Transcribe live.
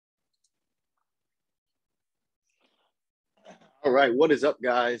All right, what is up,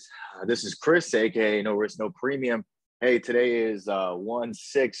 guys? This is Chris, aka No Risk, No Premium. Hey, today is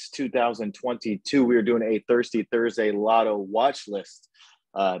 1/6/2022. We are doing a Thirsty Thursday Lotto watch list.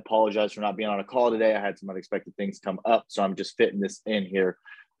 Apologize for not being on a call today. I had some unexpected things come up, so I'm just fitting this in here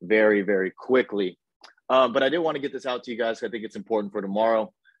very, very quickly. But I did want to get this out to you guys. I think it's important for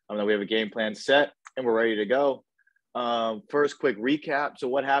tomorrow. I know we have a game plan set and we're ready to go. First, quick recap. So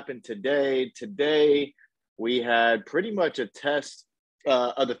what happened today? Today, we had pretty much a test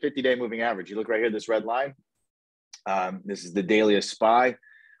of the 50-day moving average. You look right here, this red line. This is the daily SPY.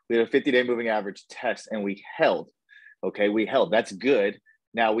 We had a 50-day moving average test and we held. Okay, we held. That's good.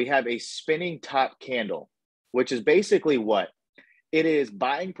 Now we have a spinning top candle, which is basically what? It is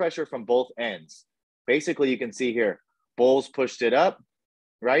buying pressure from both ends. Basically, you can see here, bulls pushed it up,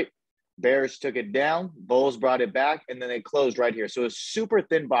 right? Bears took it down, bulls brought it back, and then they closed right here. So a super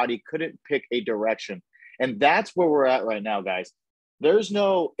thin body couldn't pick a direction. And that's where we're at right now, guys. There's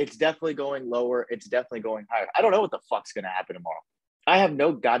no, it's definitely going lower. It's definitely going higher. I don't know what the fuck's going to happen tomorrow. I have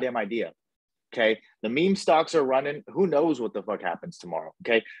no goddamn idea. Okay. The meme stocks are running. Who knows what the fuck happens tomorrow?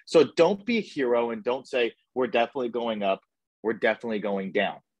 Okay. So don't be a hero and don't say we're definitely going up. We're definitely going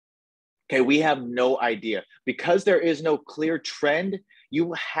down. Okay. We have no idea because there is no clear trend.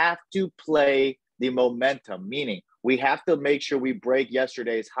 You have to play the momentum, meaning we have to make sure we break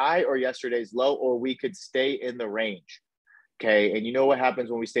yesterday's high or yesterday's low, or we could stay in the range. Okay. And you know what happens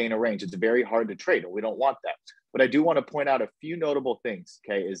when we stay in a range? It's very hard to trade, and we don't want that. But I do want to point out a few notable things.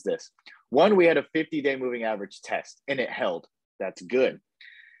 Okay. Is this one? We had a 50-day moving average test and it held. That's good.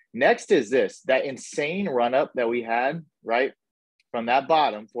 Next is this, that insane run up that we had, right? From that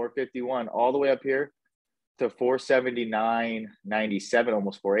bottom, 451, all the way up here to 479.97,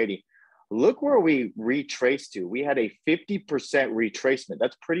 almost 480. Look where we retraced to. We had a 50% retracement.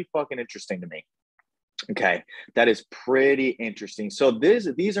 That's pretty fucking interesting to me. Okay, that is pretty interesting. So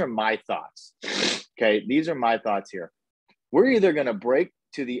these are my thoughts. Okay, these are my thoughts here. We're either going to break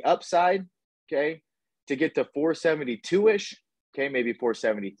to the upside, okay, to get to 472-ish, okay, maybe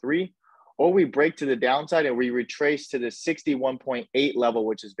 473, or we break to the downside and we retrace to the 61.8 level,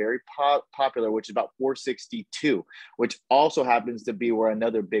 which is very popular, which is about 462, which also happens to be where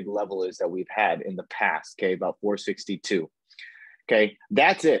another big level is that we've had in the past, okay, about 462. Okay,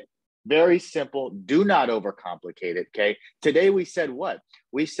 that's it. Very simple. Do not overcomplicate it, okay? Today we said what?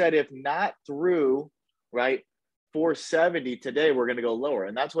 We said if not through, right, 470 today, we're going to go lower.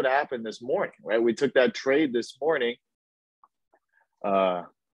 And that's what happened this morning, right? We took that trade this morning. We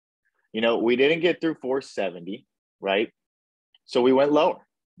didn't get through 470, right? So we went lower.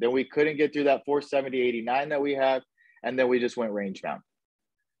 Then we couldn't get through that 470.89 that we have. And then we just went range bound.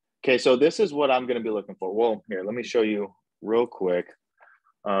 Okay, so this is what I'm going to be looking for. Well, here, let me show you real quick.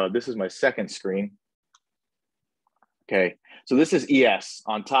 This is my second screen. Okay, so this is ES.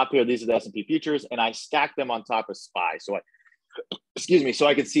 On top here, these are the S&P futures, and I stacked them on top of SPY. So so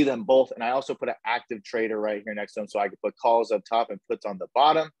I could see them both. And I also put an active trader right here next to them so I could put calls up top and puts on the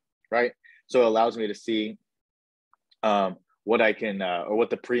bottom, right? So it allows me to see what I can, or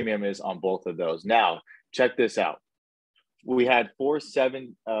what the premium is on both of those. Now, check this out. We had I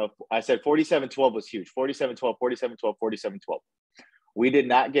said 47.12 was huge. 47.12, 47.12, 47.12. We did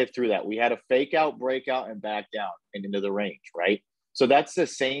not get through that. We had a fake out, breakout, and back down and into the range, right? So that's the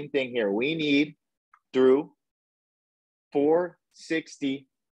same thing here. We need through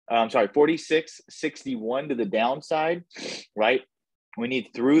 46.61 to the downside, right? We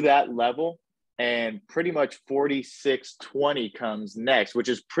need through that level, and pretty much 46.20 comes next, which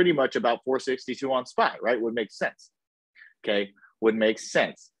is pretty much about 462 on SPY, right? Would make sense. Okay, would make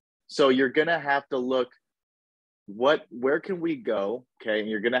sense. So you're gonna have to look where can we go? Okay, and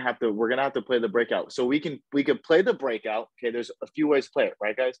we're gonna have to play the breakout. So we could play the breakout. Okay, there's a few ways to play it,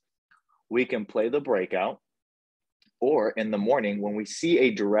 right, guys? We can play the breakout, or in the morning when we see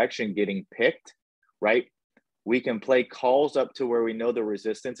a direction getting picked, right? We can play calls up to where we know the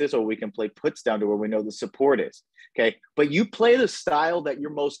resistance is, or we can play puts down to where we know the support is. Okay, but you play the style that you're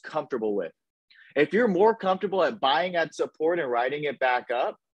most comfortable with. If you're more comfortable at buying at support and riding it back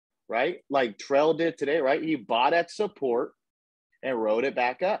up, right? Like Trell did today, right? He bought at support and rode it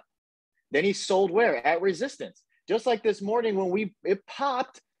back up. Then he sold where? At resistance. Just like this morning when it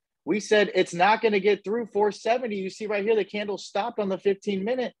popped, we said it's not going to get through 470. You see right here, the candle stopped on the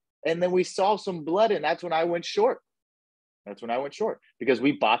 15-minute, and then we saw some blood, and that's when I went short. That's when I went short because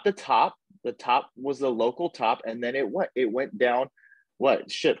we bought the top. The top was the local top, and then it went down,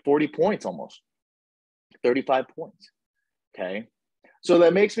 40 points almost. 35 points. Okay. So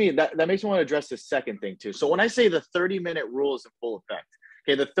that makes me want to address the second thing too. So when I say the 30-minute rule is in full effect,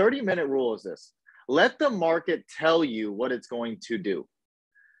 okay, the 30-minute rule is this. Let the market tell you what it's going to do.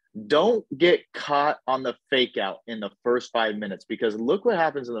 Don't get caught on the fake out in the first 5 minutes, because look what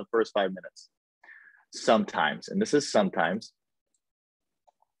happens in the first 5 minutes. Sometimes, and this is sometimes.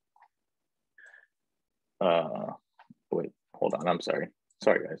 Wait, hold on. I'm sorry.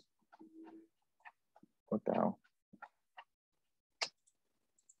 Sorry, guys. What the hell?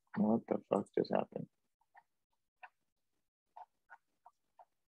 What the fuck just happened?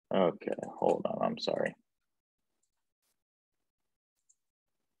 Okay, hold on. I'm sorry.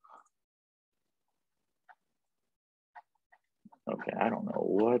 Okay, I don't know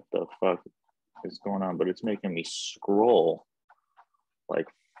what the fuck is going on, but it's making me scroll like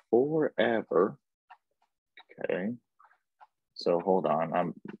forever. Okay, so hold on.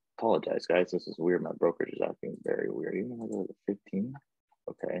 I'm apologize, guys. This is weird. My brokerage is acting very weird. Even if I go to 15,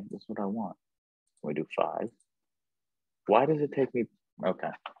 okay, this is what I want. We do 5. Why does it take me? Okay,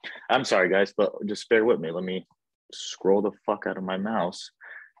 I'm sorry, guys, but just bear with me. Let me scroll the fuck out of my mouse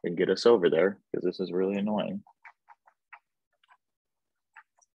and get us over there, because this is really annoying.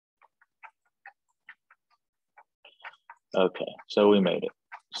 Okay, so we made it.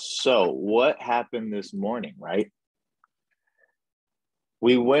 So what happened this morning, right?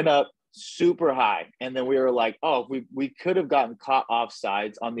 We went up super high, and then we were like, oh, we could have gotten caught off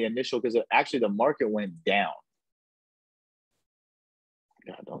sides on the initial, because actually the market went down.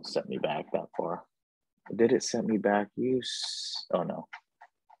 God, don't set me back that far. Did it set me back? Oh no.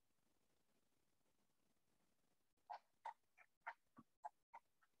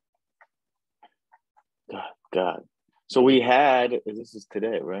 God. So we had, this is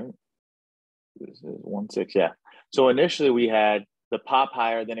today, right? This is 1-6, yeah. So initially we had the pop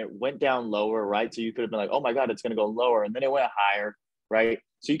higher, then it went down lower, right? So you could have been like, oh my God, it's going to go lower. And then it went higher, right?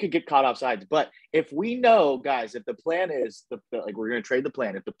 So you could get caught off sides. But if we know, guys, if the plan is, like we're going to trade the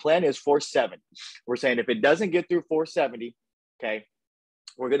plan. If the plan is 470, we're saying if it doesn't get through 470, okay,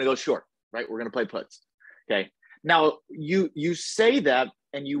 we're going to go short, right? We're going to play puts, okay? Now, you say that,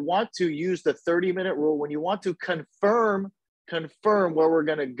 and you want to use the 30-minute rule when you want to confirm where we're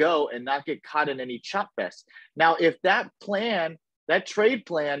going to go and not get caught in any chop fest. Now, if that plan, that trade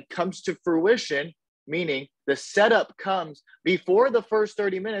plan comes to fruition, meaning the setup comes before the first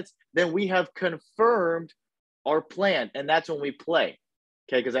 30 minutes, then we have confirmed our plan, and that's when we play,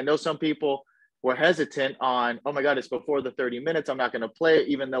 okay? Because I know some people were hesitant on, oh my God, it's before the 30 minutes. I'm not going to play it,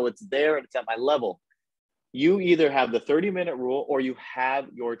 even though it's there and it's at my level. You either have the 30-minute rule or you have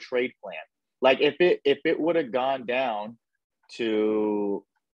your trade plan. Like if it would have gone down to,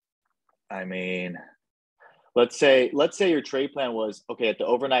 I mean, let's say your trade plan was, okay, at the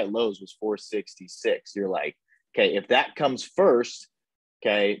overnight lows was 466. You're like, okay, if that comes first,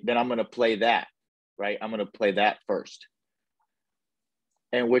 okay, then I'm going to play that, right? I'm going to play that first.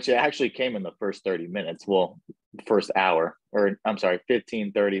 And which it actually came in the first 30 minutes. Well, first hour, or I'm sorry,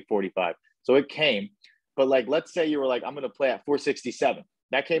 15, 30, 45. So it came. But like, let's say you were like, I'm going to play at 467.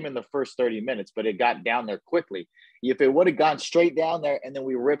 That came in the first 30 minutes, but it got down there quickly. If it would have gone straight down there and then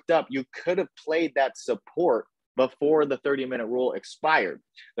we ripped up, you could have played that support before the 30-minute rule expired.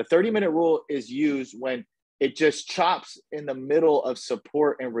 The 30-minute rule is used when it just chops in the middle of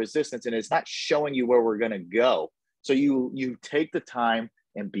support and resistance, and it's not showing you where we're going to go. So you take the time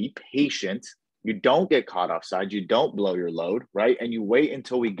and be patient. You don't get caught offside. You don't blow your load, right? And you wait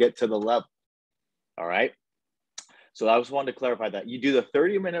until we get to the level. All right. So I just wanted to clarify that. You do the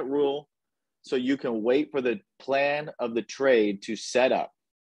 30-minute rule so you can wait for the plan of the trade to set up.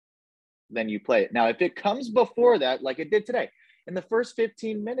 Then you play it. Now, if it comes before that, like it did today, in the first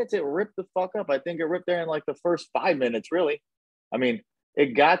 15 minutes, it ripped the fuck up. I think it ripped there in like the first 5 minutes, really. I mean,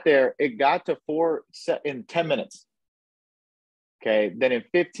 it got there. It got to 4 in 10 minutes. Okay. Then in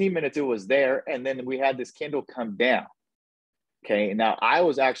 15 minutes, it was there. And then we had this candle come down. Okay, now I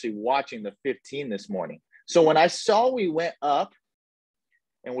was actually watching the 15 this morning. So when I saw we went up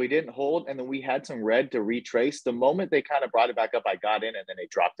and we didn't hold, and then we had some red to retrace, the moment they kind of brought it back up, I got in and then they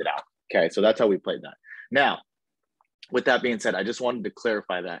dropped it out. Okay, so that's how we played that. Now, with that being said, I just wanted to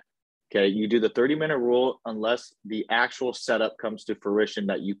clarify that. Okay, you do the 30-minute rule unless the actual setup comes to fruition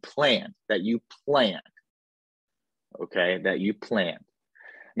that you planned. Okay, that you planned.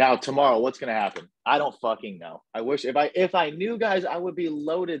 Now, tomorrow, what's going to happen? I don't fucking know. I wish if I knew, guys, I would be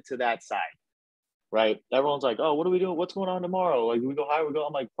loaded to that side, right? Everyone's like, oh, what are we doing? What's going on tomorrow? Like, we go high, we go.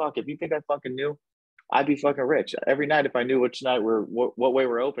 I'm like, fuck, if you think I fucking knew, I'd be fucking rich. Every night, if I knew which night what way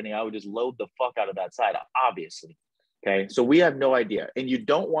we're opening, I would just load the fuck out of that side, obviously. Okay, so we have no idea. And you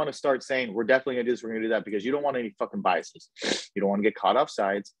don't want to start saying, we're definitely going to do this, we're going to do that, because you don't want any fucking biases. You don't want to get caught off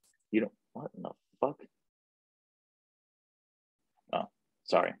sides. You don't, what in the fuck? Oh,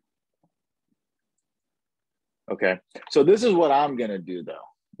 sorry. Okay. So this is what I'm going to do though,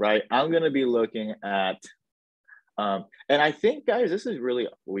 right? I'm going to be looking at, and I think guys, this is really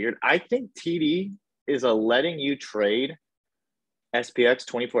weird. I think TD is a letting you trade SPX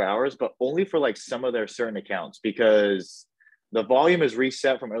 24 hours, but only for like some of their certain accounts because the volume is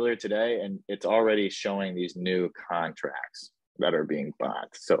reset from earlier today and it's already showing these new contracts that are being bought.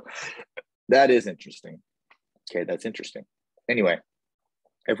 So that is interesting. Okay, that's interesting. Anyway,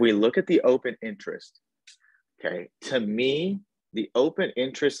 if we look at the open interest, okay, to me, the open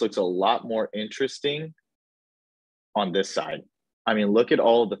interest looks a lot more interesting on this side. I mean, look at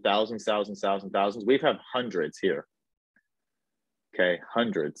all of the thousands. We've had hundreds here. Okay,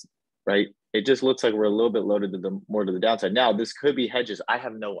 hundreds, right? It just looks like we're a little bit loaded to the more to the downside. Now, this could be hedges. I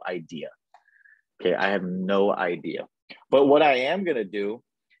have no idea. Okay, I have no idea. But what I am going to do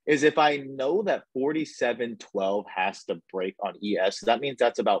is if I know that 47.12 has to break on ES, that means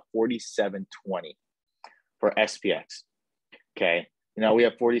that's about 47.20 for SPX. Okay, now we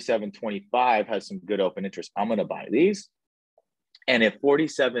have 47.25 has some good open interest. I'm going to buy these. And if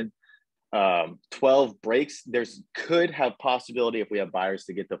 47.12 breaks, there's could have possibility if we have buyers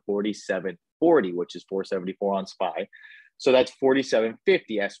to get to 47.40, which is 474 on SPY. So that's 47.50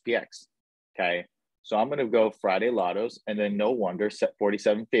 SPX. Okay. So I'm going to go Friday Lottos, and then no wonder set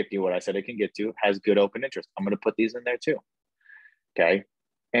 47.50, what I said it can get to, has good open interest. I'm going to put these in there too. Okay.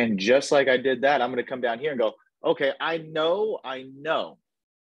 And just like I did that, I'm going to come down here and go, okay, I know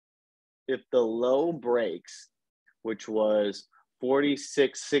if the low breaks, which was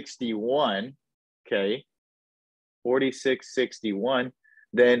 46.61, okay, 46.61,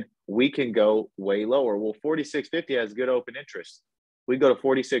 then we can go way lower. Well, 46.50 has good open interest. We go to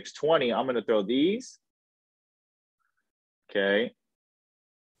 46.20. I'm going to throw these. Okay.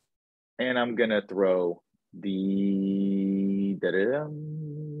 And I'm going to throw the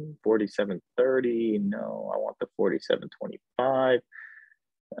 47.30. No, I want the 47.25.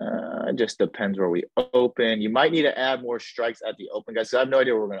 It just depends where we open. You might need to add more strikes at the open, guys. So I have no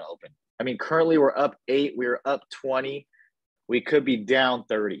idea where we're going to open. I mean, currently we're up 8. We're up 20. We could be down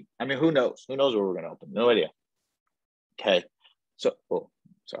 30. I mean, who knows? Who knows where we're going to open? No idea. Okay. So, oh,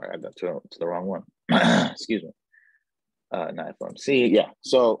 sorry, I got to the wrong one. Excuse me. Not FOMC. Yeah.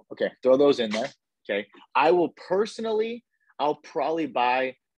 So, okay, throw those in there. Okay. I will personally, I'll probably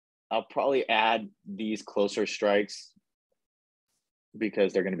add these closer strikes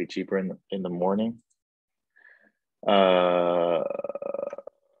because they're going to be cheaper in the morning.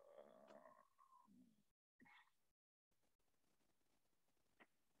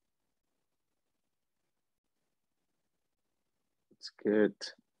 Let's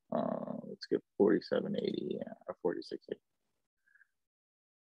get 47.80, yeah, or 46.80.